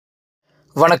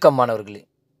வணக்கம் மாணவர்களே.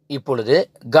 இப்பொழுது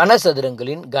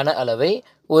கனசதுரங்களின் கன அளவை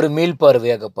ஒரு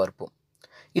மீள்பார்வையாக பார்ப்போம்.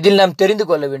 இதில் நாம் தெரிந்து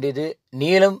கொள்ள வேண்டியது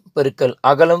நீளம் பெருக்கல்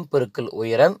அகலம் பெருக்கல்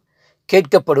உயரம்.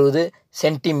 கேட்கப்படுவது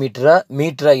சென்டிமீட்டரா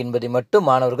மீட்டரா என்பதை மட்டும்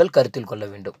மாணவர்கள் கருத்தில் கொள்ள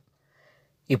வேண்டும்.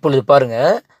 இப்பொழுது பாருங்க,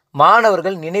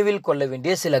 மாணவர்கள் நினைவில் கொள்ள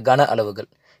வேண்டிய சில கன அளவுகள்.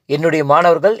 என்னுடைய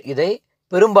மாணவர்கள் இதை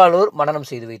பெரும்பாலோர் மனனம்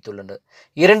செய்து வைத்துள்ளனர்.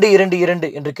 2 2 2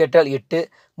 என்று கேட்டால் 8,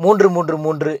 3 3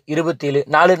 3 27,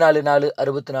 4 4 4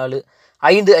 64,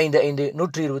 5 5 5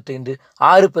 125,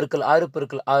 6 பெருக்கல் 6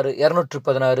 பெருக்கல் 6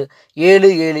 216,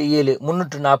 7 7 7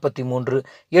 343,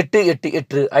 8 8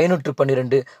 8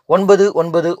 512, 9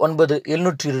 9 9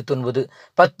 729,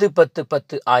 10 10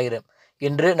 10 1000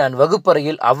 என்று நான்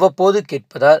வகுப்பறையில் அவ்வப்போது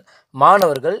கேட்பதால்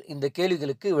மாணவர்கள் இந்த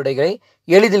கேள்விகளுக்கு விடைகளை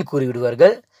எளிதில்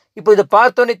கூறிவிடுவார்கள். இப்போ இதை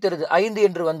பார்த்தோன்னே தெரியுது. 5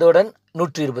 என்று வந்தவுடன்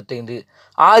 125,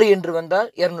 6 என்று வந்தால்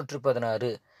 216,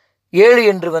 7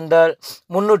 என்று வந்தால்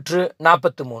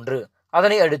 343,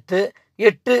 அதனை அடுத்து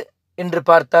 8 என்று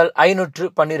பார்த்தால்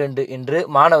 512 என்று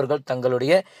மாணவர்கள்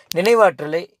தங்களுடைய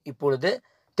நினைவாற்றலை இப்பொழுது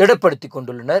திடப்படுத்தி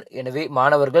கொண்டுள்ளனர். எனவே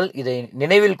மாணவர்கள் இதை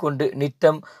நினைவில் கொண்டு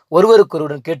நித்தம்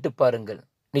ஒருவருக்கொருவருடன் கேட்டு பாருங்கள்.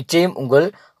 நிச்சயம் உங்கள்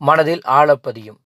மனதில் ஆழப்பதியும்.